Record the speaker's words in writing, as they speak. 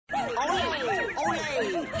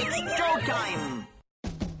Olé! It's showtime!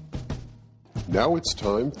 Now it's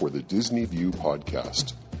time for the Disney View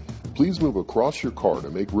podcast. Please move across your car to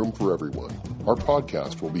make room for everyone. Our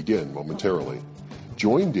podcast will begin momentarily.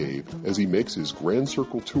 Join Dave as he makes his Grand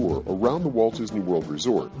Circle tour around the Walt Disney World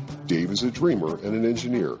Resort. Dave is a dreamer and an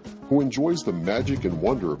engineer who enjoys the magic and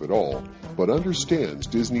wonder of it all, but understands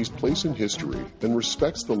Disney's place in history and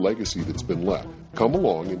respects the legacy that's been left. Come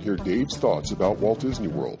along and hear Dave's thoughts about Walt Disney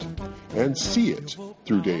World and see it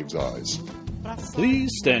through Dave's eyes. Please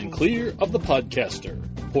stand clear of the podcaster.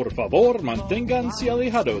 Por favor, manténganse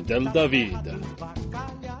alejado del David.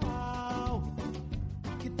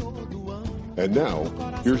 And now,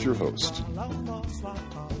 here's your host.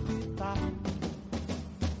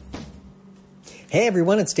 Hey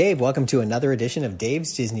everyone, it's Dave. Welcome to another edition of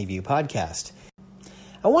Dave's Disney View podcast.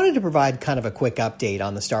 I wanted to provide kind of a quick update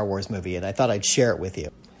on the Star Wars movie, and I thought I'd share it with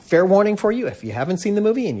you. Fair warning for you, if you haven't seen the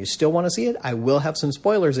movie and you still want to see it, I will have some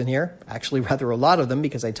spoilers in here. Actually, rather a lot of them,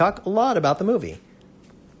 because I talk a lot about the movie.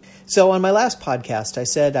 So on my last podcast, I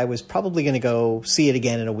said I was probably going to go see it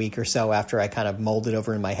again in a week or so after I kind of mulled it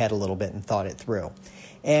over in my head a little bit and thought it through.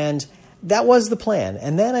 And that was the plan.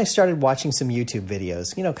 And then I started watching some YouTube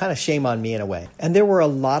videos, kind of shame on me in a way. And there were a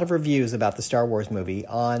lot of reviews about the Star Wars movie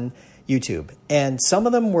on YouTube. And some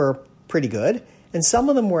of them were pretty good, and some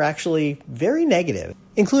of them were actually very negative,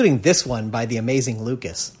 including this one by the amazing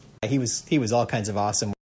Lucas. He was all kinds of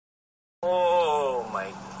awesome. Oh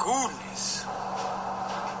my goodness.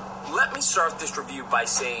 Let me start this review by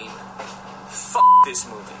saying, fuck this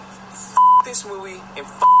movie. Fuck this movie and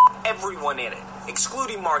fuck everyone in it,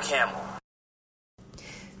 excluding Mark Hamill.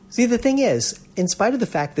 See, the thing is, in spite of the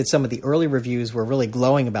fact that some of the early reviews were really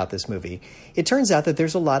glowing about this movie, it turns out that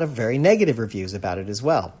there's a lot of very negative reviews about it as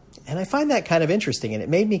well. And I find that kind of interesting, and it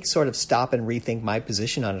made me sort of stop and rethink my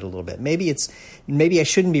position on it a little bit. Maybe I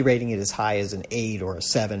shouldn't be rating it as high as an 8 or a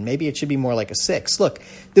 7. Maybe it should be more like a 6. Look,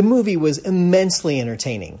 the movie was immensely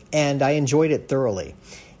entertaining, and I enjoyed it thoroughly.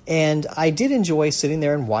 And I did enjoy sitting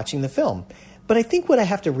there and watching the film. But I think what I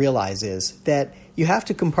have to realize is that you have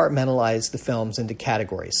to compartmentalize the films into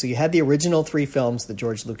categories. So you had the original 3 films that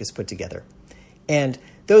George Lucas put together. And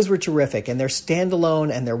those were terrific, and they're standalone,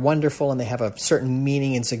 and they're wonderful, and they have a certain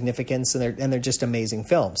meaning and significance, and they're just amazing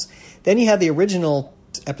films. Then you have the original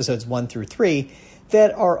episodes 1 through 3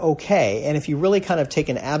 that are okay, and if you really kind of take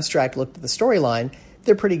an abstract look at the storyline,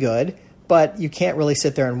 they're pretty good, but you can't really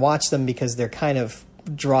sit there and watch them because they're kind of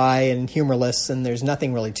dry and humorless, and there's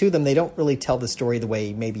nothing really to them. They don't really tell the story the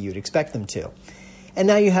way maybe you'd expect them to. And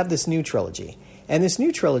now you have this new trilogy. And this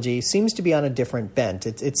new trilogy seems to be on a different bent.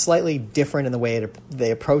 It's slightly different in the way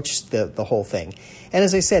they approach the whole thing. And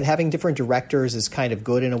as I said, having different directors is kind of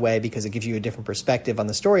good in a way because it gives you a different perspective on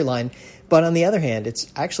the storyline. But on the other hand,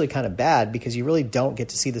 it's actually kind of bad because you really don't get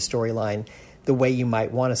to see the storyline the way you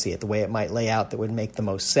might want to see it, the way it might lay out that would make the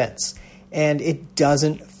most sense. And it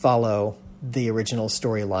doesn't follow the original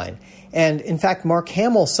storyline. And in fact, Mark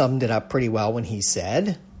Hamill summed it up pretty well when he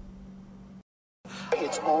said,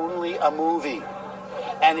 "It's only a movie.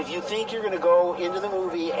 And if you think you're going to go into the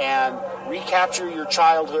movie and recapture your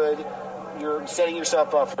childhood, you're setting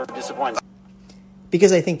yourself up for disappointment."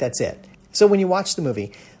 Because I think that's it. So when you watch the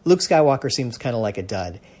movie, Luke Skywalker seems kind of like a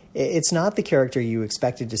dud. It's not the character you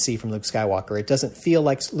expected to see from Luke Skywalker. It doesn't feel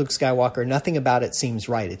like Luke Skywalker. Nothing about it seems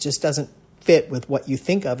right. It just doesn't fit with what you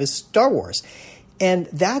think of as Star Wars. And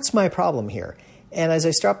that's my problem here. And as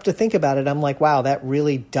I start to think about it, I'm like, wow, that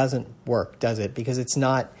really doesn't work, does it? Because it's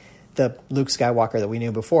not the Luke Skywalker that we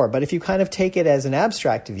knew before. But if you kind of take it as an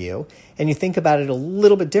abstract view and you think about it a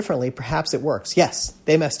little bit differently, perhaps it works. Yes,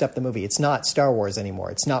 they messed up the movie. It's not Star Wars anymore.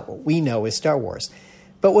 It's not what we know as Star Wars.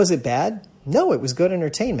 But was it bad? No, it was good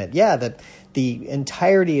entertainment. Yeah, the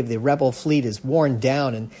entirety of the Rebel fleet is worn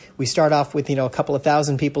down, and we start off with, a couple of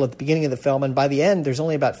thousand people at the beginning of the film, and by the end, there's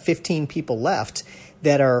only about 15 people left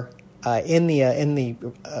that are in the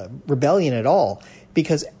rebellion at all,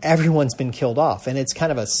 because everyone's been killed off, and it's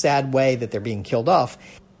kind of a sad way that they're being killed off.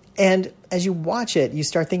 And as you watch it, you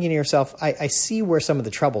start thinking to yourself, I see where some of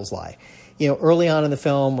the troubles lie. Early on in the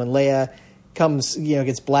film, when Leia comes,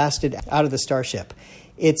 gets blasted out of the starship,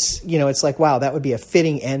 it's like, wow, that would be a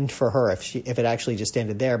fitting end for her if it actually just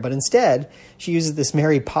ended there. But instead, she uses this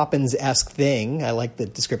Mary Poppins-esque thing. I like the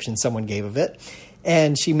description someone gave of it.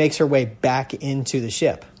 And she makes her way back into the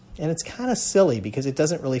ship. And it's kind of silly because it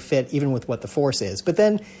doesn't really fit even with what the Force is. But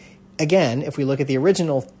then, again, if we look at the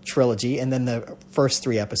original trilogy and then the first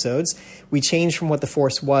 3 episodes, we change from what the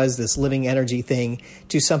Force was, this living energy thing,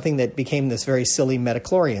 to something that became this very silly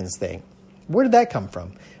midichlorians thing. Where did that come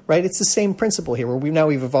from? Right? It's the same principle here, where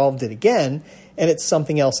we've evolved it again, and it's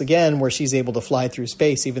something else again where she's able to fly through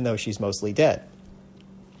space even though she's mostly dead.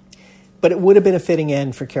 But it would have been a fitting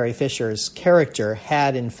end for Carrie Fisher's character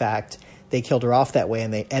had, in fact, they killed her off that way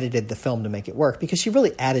and they edited the film to make it work, because she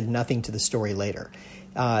really added nothing to the story later.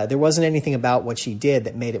 There wasn't anything about what she did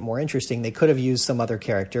that made it more interesting. They could have used some other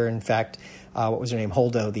character. In fact, what was her name?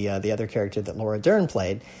 Holdo, the other character that Laura Dern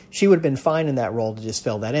played. She would have been fine in that role to just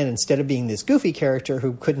fill that in, instead of being this goofy character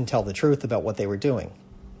who couldn't tell the truth about what they were doing.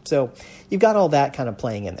 So you've got all that kind of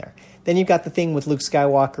playing in there. Then you've got the thing with Luke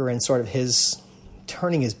Skywalker and sort of his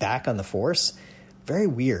turning his back on the Force. Very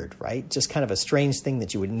weird, right? Just kind of a strange thing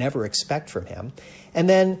that you would never expect from him. And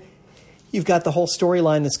then you've got the whole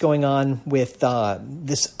storyline that's going on with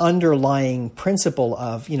this underlying principle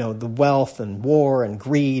of, the wealth and war and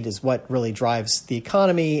greed is what really drives the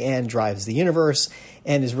economy and drives the universe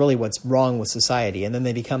and is really what's wrong with society. And then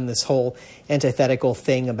they become this whole antithetical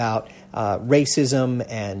thing about racism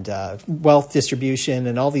and wealth distribution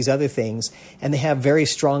and all these other things. And they have very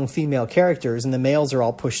strong female characters, and the males are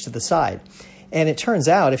all pushed to the side. And it turns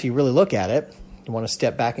out, if you really look at it, you want to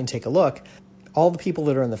step back and take a look, all the people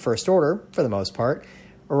that are in the First Order, for the most part,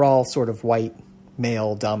 are all sort of white,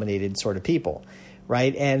 male-dominated sort of people,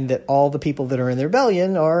 right? And that all the people that are in the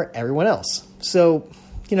rebellion are everyone else. So,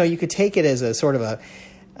 you could take it as a sort of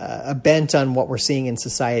a bent on what we're seeing in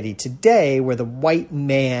society today, where the white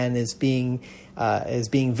man is being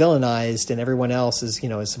villainized and everyone else is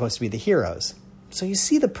supposed to be the heroes. So you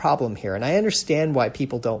see the problem here, and I understand why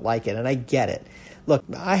people don't like it, and I get it. Look,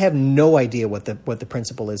 I have no idea what the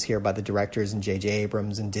principle is here by the directors and J.J.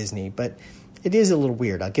 Abrams and Disney, but it is a little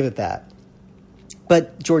weird, I'll give it that.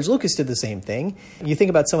 But George Lucas did the same thing. You think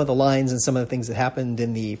about some of the lines and some of the things that happened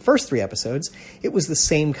in the first 3 episodes, it was the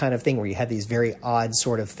same kind of thing where you had these very odd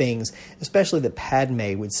sort of things, especially that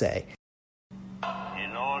Padme would say.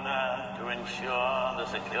 In order to ensure the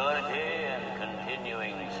security and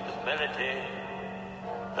continuing stability,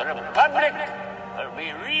 the Republic will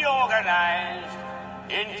be reorganized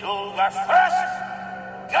into the first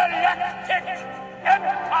galactic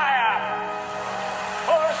empire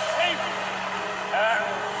for a safe and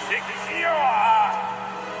secure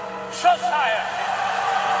society.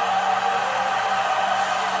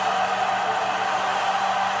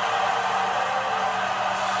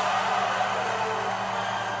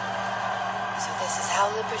 So this is how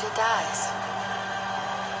liberty dies.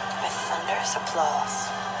 With thunderous applause.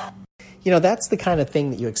 That's the kind of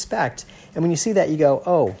thing that you expect. And when you see that, you go,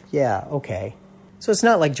 oh, yeah, okay. So it's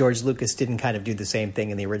not like George Lucas didn't kind of do the same thing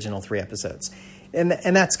in the original 3 episodes. And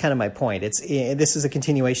that's kind of my point. This is a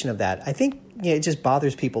continuation of that. I think it just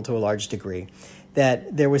bothers people to a large degree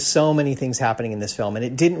that there was so many things happening in this film, and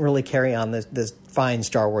it didn't really carry on the fine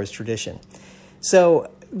Star Wars tradition.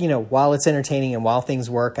 So, while it's entertaining and while things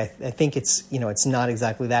work, I think it's not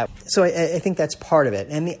exactly that. So I think that's part of it.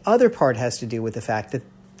 And the other part has to do with the fact that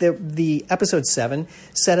the episode 7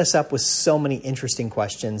 set us up with so many interesting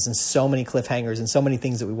questions and so many cliffhangers and so many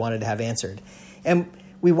things that we wanted to have answered. And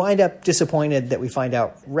we wind up disappointed that we find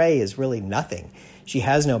out Rey is really nothing. She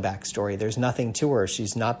has no backstory. There's nothing to her.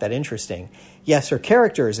 She's not that interesting. Yes, her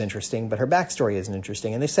character is interesting, but her backstory isn't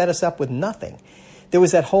interesting. And they set us up with nothing. There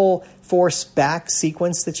was that whole Force back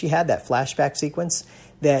sequence that she had, that flashback sequence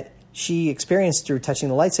that she experienced through touching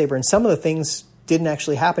the lightsaber. And some of the things didn't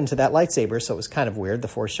actually happen to that lightsaber, so it was kind of weird. The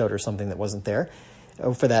Force showed her something that wasn't there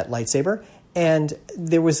for that lightsaber. And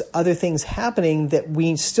there was other things happening that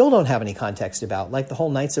we still don't have any context about, like the whole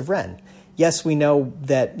Knights of Ren. Yes, we know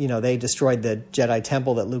that, they destroyed the Jedi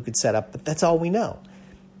temple that Luke had set up, but that's all we know.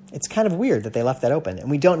 It's kind of weird that they left that open.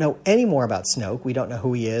 And we don't know any more about Snoke. We don't know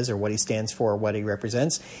who he is or what he stands for or what he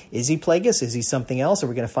represents. Is he Plagueis? Is he something else? Are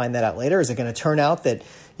we going to find that out later? Is it going to turn out that,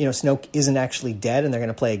 Snoke isn't actually dead and they're going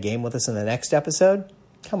to play a game with us in the next episode?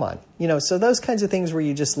 Come on. So those kinds of things where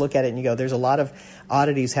you just look at it and you go, there's a lot of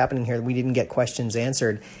oddities happening here. We didn't get questions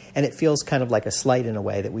answered. And it feels kind of like a slight in a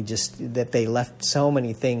way that they left so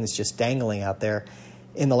many things just dangling out there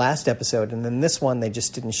in the last episode. And then this one, they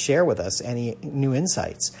just didn't share with us any new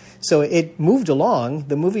insights. So it moved along.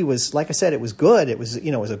 The movie was, like I said, it was good. It was,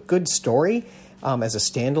 it was a good story as a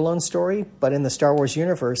standalone story. But in the Star Wars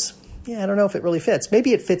universe, I don't know if it really fits.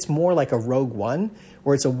 Maybe it fits more like a Rogue One,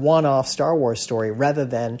 where it's a one-off Star Wars story rather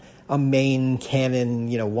than a main canon,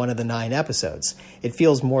 one of the 9 episodes. It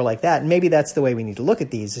feels more like that. And maybe that's the way we need to look at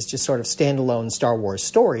these. It's just sort of standalone Star Wars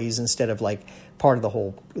stories instead of like part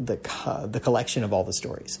of the collection of all the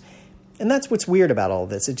stories. And that's what's weird about all of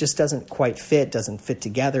this. It just doesn't quite fit, doesn't fit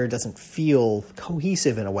together, doesn't feel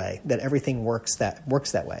cohesive in a way that everything works that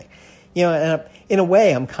way. And in a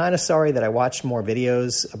way, I'm kind of sorry that I watched more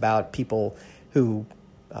videos about people who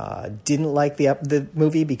didn't like the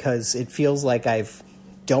movie, because it feels like I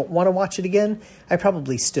don't want to watch it again. I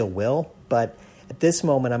probably still will, but this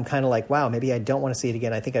moment, I'm kind of like, wow, maybe I don't want to see it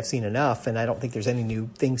again. I think I've seen enough, and I don't think there's any new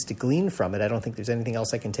things to glean from it. I don't think there's anything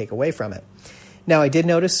else I can take away from it. Now, I did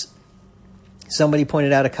notice somebody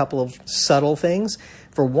pointed out a couple of subtle things.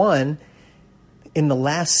 For one, in the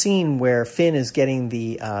last scene where Finn is getting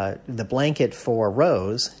the blanket for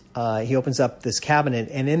Rose, he opens up this cabinet,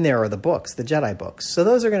 and in there are the books, the Jedi books. So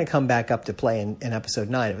those are going to come back up to play in Episode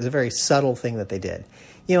 9. It was a very subtle thing that they did.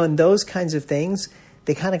 And those kinds of things,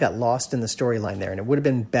 they kind of got lost in the storyline there, and it would have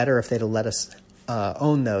been better if they'd have let us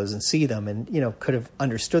own those and see them and, could have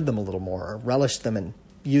understood them a little more or relished them and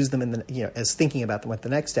used them in the, as thinking about them what the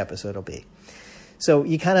next episode will be. So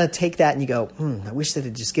you kind of take that and you go, I wish they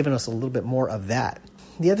had just given us a little bit more of that.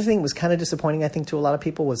 The other thing that was kind of disappointing, I think, to a lot of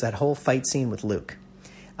people was that whole fight scene with Luke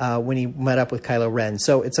when he met up with Kylo Ren.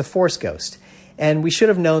 So it's a Force ghost. And we should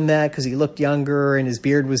have known that because he looked younger and his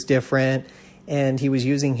beard was different. And he was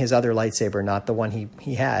using his other lightsaber, not the one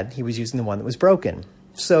he had. He was using the one that was broken.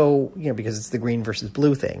 So, because it's the green versus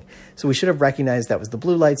blue thing. So we should have recognized that was the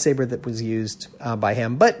blue lightsaber that was used by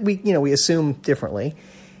him. But we assumed differently.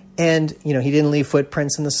 And, he didn't leave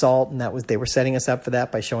footprints in the salt, and they were setting us up for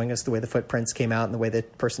that by showing us the way the footprints came out and the way the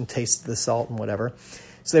person tasted the salt and whatever.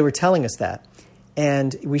 So they were telling us that.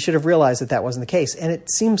 And we should have realized that wasn't the case. And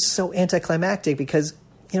it seems so anticlimactic because,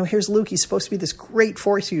 here's Luke. He's supposed to be this great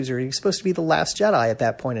Force user. He's supposed to be the Last Jedi at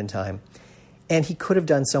that point in time. And he could have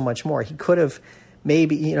done so much more. He could have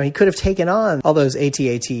he could have taken on all those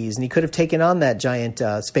AT-ATs, and he could have taken on that giant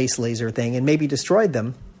space laser thing and maybe destroyed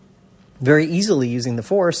them very easily using the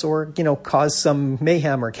Force, or, cause some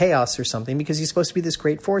mayhem or chaos or something, because he's supposed to be this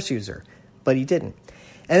great Force user, but he didn't.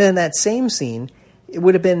 And then that same scene, it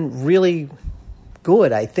would have been really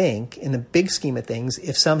good, I think, in the big scheme of things,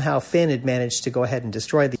 if somehow Finn had managed to go ahead and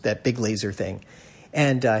destroy that big laser thing,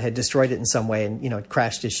 and had destroyed it in some way, and,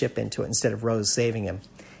 crashed his ship into it instead of Rose saving him.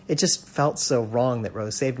 It just felt so wrong that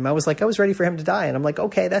Rose saved him. I was ready for him to die, and I'm like,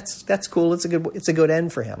 okay, that's cool. It's a good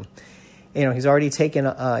end for him. He's already taken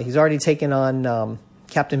on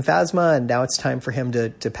Captain Phasma, and now it's time for him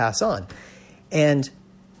to pass on. And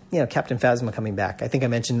Captain Phasma coming back. I think I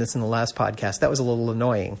mentioned this in the last podcast. That was a little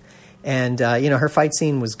annoying. And her fight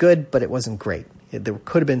scene was good, but it wasn't great. There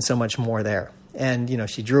could have been so much more there. And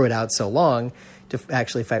she drew it out so long to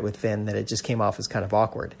actually fight with Finn that it just came off as kind of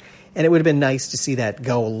awkward. And it would have been nice to see that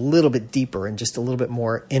go a little bit deeper and just a little bit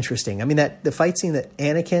more interesting. I mean, the fight scene that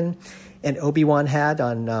Anakin and Obi-Wan had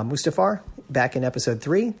on Mustafar back in Episode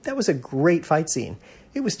 3, that was a great fight scene.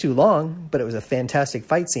 It was too long, but it was a fantastic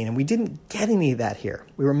fight scene, and we didn't get any of that here.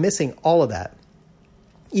 We were missing all of that.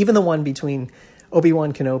 Even the one between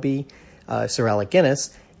Obi-Wan Kenobi, Sir Alec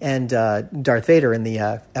Guinness, and Darth Vader in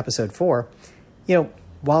the Episode 4,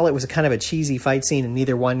 while it was a kind of a cheesy fight scene and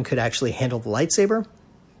neither one could actually handle the lightsaber,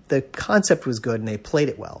 the concept was good and they played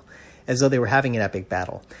it well, as though they were having an epic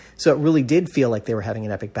battle. So it really did feel like they were having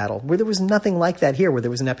an epic battle, where there was nothing like that here, where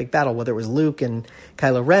there was an epic battle, whether it was Luke and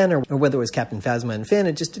Kylo Ren or whether it was Captain Phasma and Finn.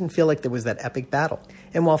 It just didn't feel like there was that epic battle.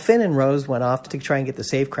 And while Finn and Rose went off to try and get the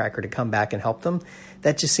safecracker to come back and help them,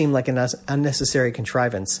 that just seemed like an unnecessary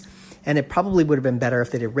contrivance. And it probably would have been better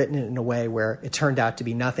if they'd have written it in a way where it turned out to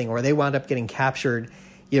be nothing, or they wound up getting captured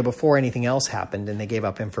before anything else happened and they gave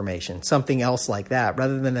up information, something else like that,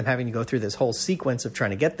 rather than them having to go through this whole sequence of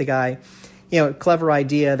trying to get the guy. Clever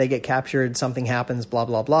idea, they get captured, something happens, blah,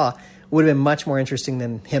 blah, blah. Would have been much more interesting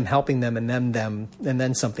than him helping them and them, and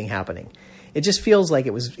then something happening. It just feels like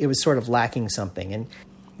it was sort of lacking something. And,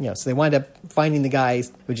 so they wind up finding the guy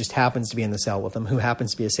who just happens to be in the cell with them, who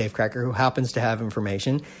happens to be a safecracker, who happens to have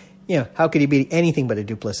information. How could he be anything but a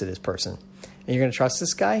duplicitous person? And you're going to trust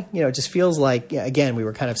this guy? It just feels like, again, we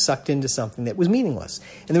were kind of sucked into something that was meaningless,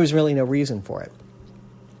 and there was really no reason for it.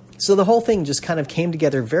 So the whole thing just kind of came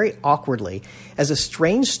together very awkwardly as a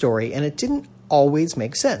strange story, and it didn't always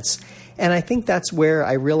make sense. And I think that's where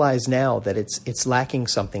I realize now that it's lacking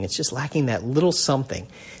something. It's just lacking that little something.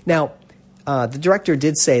 Now, the director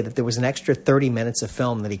did say that there was an extra 30 minutes of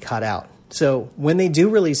film that he cut out. So when they do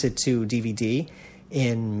release it to DVD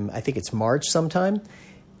in, I think it's March sometime,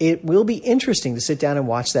 it will be interesting to sit down and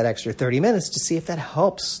watch that extra 30 minutes to see if that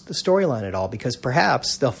helps the storyline at all, because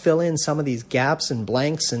perhaps they'll fill in some of these gaps and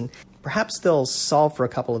blanks, and perhaps they'll solve for a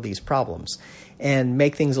couple of these problems and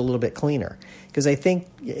make things a little bit cleaner. Because I think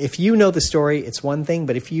if you know the story, it's one thing,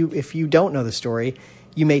 but if you don't know the story,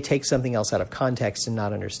 you may take something else out of context and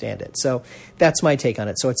not understand it. So that's my take on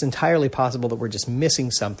it. So it's entirely possible that we're just missing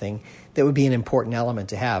something that would be an important element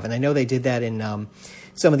to have. And I know they did that in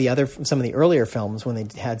some of the earlier films when they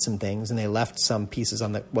had some things and they left some pieces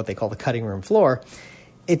on what they call the cutting room floor.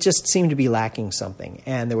 It just seemed to be lacking something,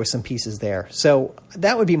 and there were some pieces there. So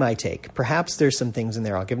that would be my take. Perhaps there's some things in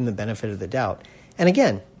there. I'll give them the benefit of the doubt. And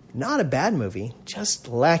again, not a bad movie, just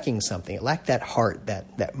lacking something. It lacked that heart,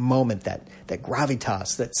 that moment, that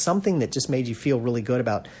gravitas, that something that just made you feel really good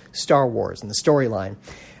about Star Wars and the storyline.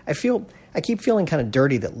 I keep feeling kind of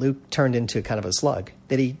dirty that Luke turned into kind of a slug,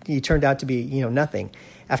 that he turned out to be, nothing.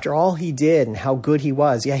 After all he did and how good he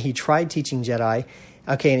was, yeah, he tried teaching Jedi,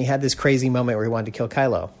 okay, and he had this crazy moment where he wanted to kill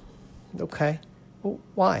Kylo. Okay, well,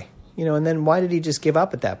 why? And then why did he just give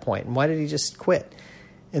up at that point? And why did he just quit?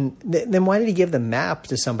 And then why did he give the map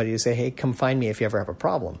to somebody to say, hey, come find me if you ever have a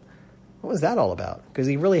problem? What was that all about? Because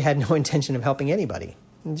he really had no intention of helping anybody.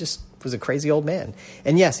 He just was a crazy old man.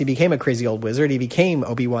 And yes, he became a crazy old wizard. He became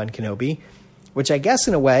Obi-Wan Kenobi, which I guess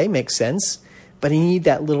in a way makes sense, but he needed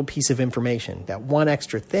that little piece of information, that one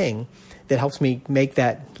extra thing that helps me make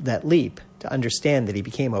that leap to understand that he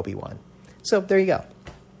became Obi-Wan. So there you go.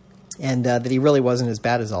 And that he really wasn't as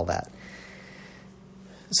bad as all that.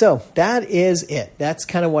 So that is it. That's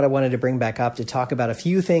kind of what I wanted to bring back up, to talk about a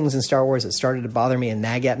few things in Star Wars that started to bother me and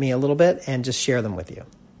nag at me a little bit, and just share them with you.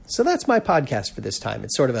 So that's my podcast for this time.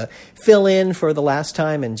 It's sort of a fill-in for the last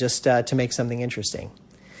time, and just to make something interesting.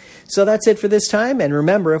 So that's it for this time, and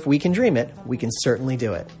remember, if we can dream it, we can certainly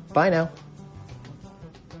do it. Bye now.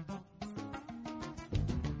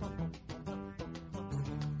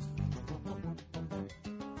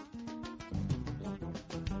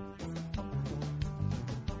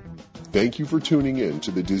 Thank you for tuning in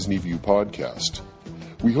to the Disney View podcast.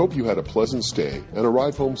 We hope you had a pleasant stay and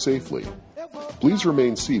arrive home safely. Please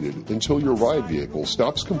remain seated until your ride vehicle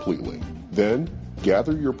stops completely. Then,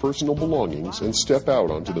 gather your personal belongings and step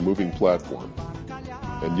out onto the moving platform.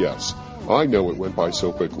 And yes, I know it went by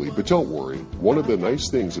so quickly, but don't worry. One of the nice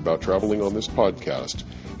things about traveling on this podcast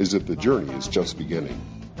is that the journey is just beginning.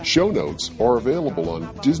 Show notes are available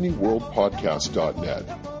on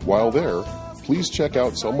DisneyWorldPodcast.net. While there, please check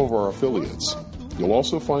out some of our affiliates. You'll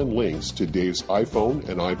also find links to Dave's iPhone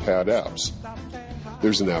and iPad apps.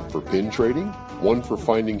 There's an app for pin trading, one for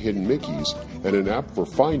finding hidden Mickeys, and an app for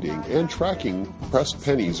finding and tracking pressed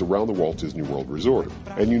pennies around the Walt Disney World Resort.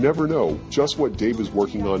 And you never know just what Dave is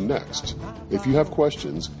working on next. If you have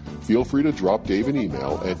questions, feel free to drop Dave an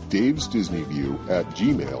email at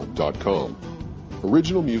davesdisneyview@gmail.com.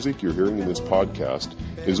 Original music you're hearing in this podcast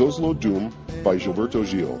is Oslo Doom by Gilberto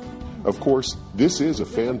Gil. Of course, this is a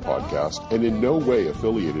fan podcast and in no way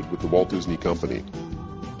affiliated with the Walt Disney Company.